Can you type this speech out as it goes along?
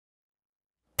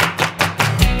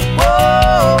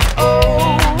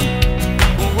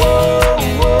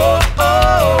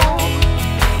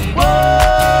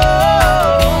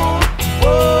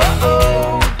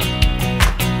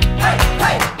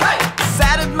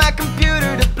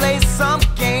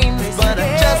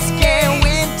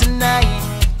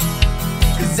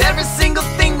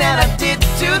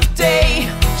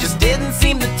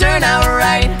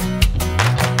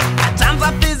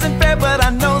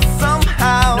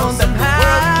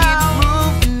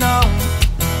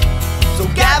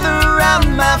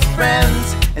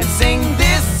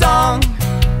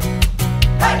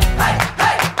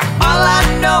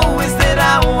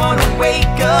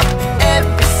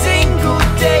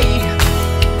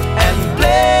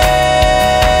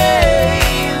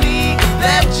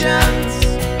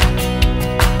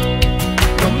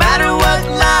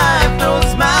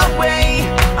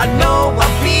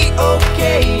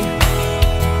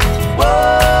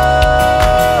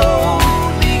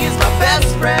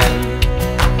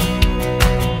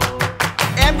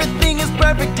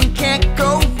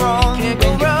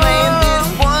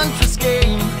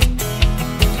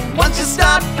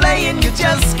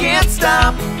can't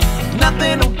stop,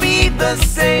 nothing will be the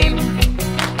same.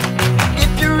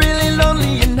 If you're really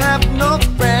lonely and have no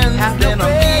friends, then on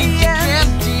me you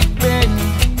can't depend.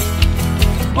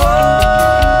 Whoa,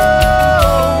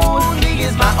 League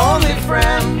is my only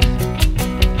friend.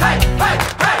 Hey, hey,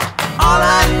 hey. All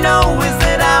I know is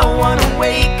that I wanna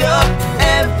wake up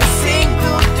every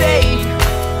single day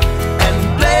and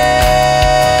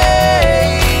play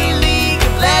League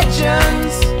of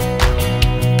Legends.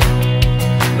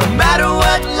 No matter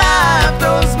what life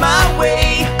throws my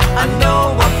way, I know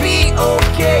I'll be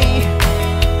okay.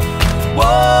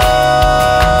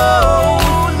 Whoa,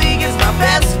 League is my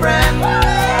best friend.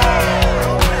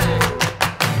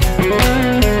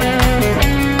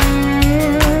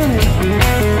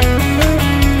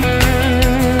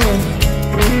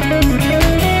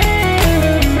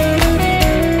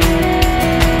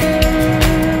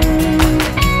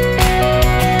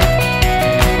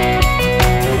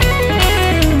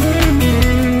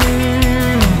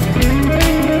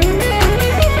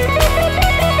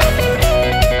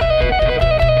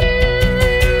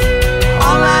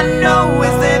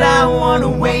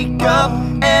 Wake up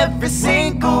every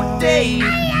single day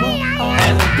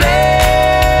and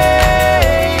play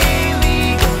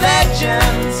League of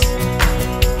Legends.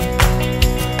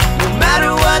 No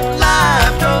matter what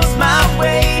life throws my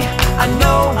way, I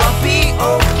know I'll be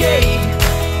okay.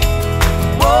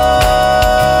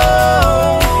 Whoa,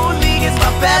 League is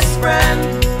my best friend.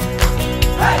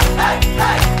 Hey, hey,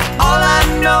 hey. All I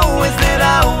know is that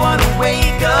I wanna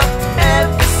wake up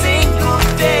every single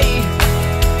day.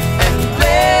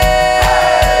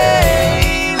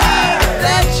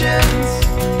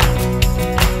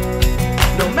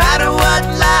 No matter what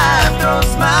life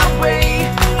throws my way,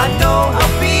 I know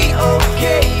I'll be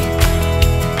okay.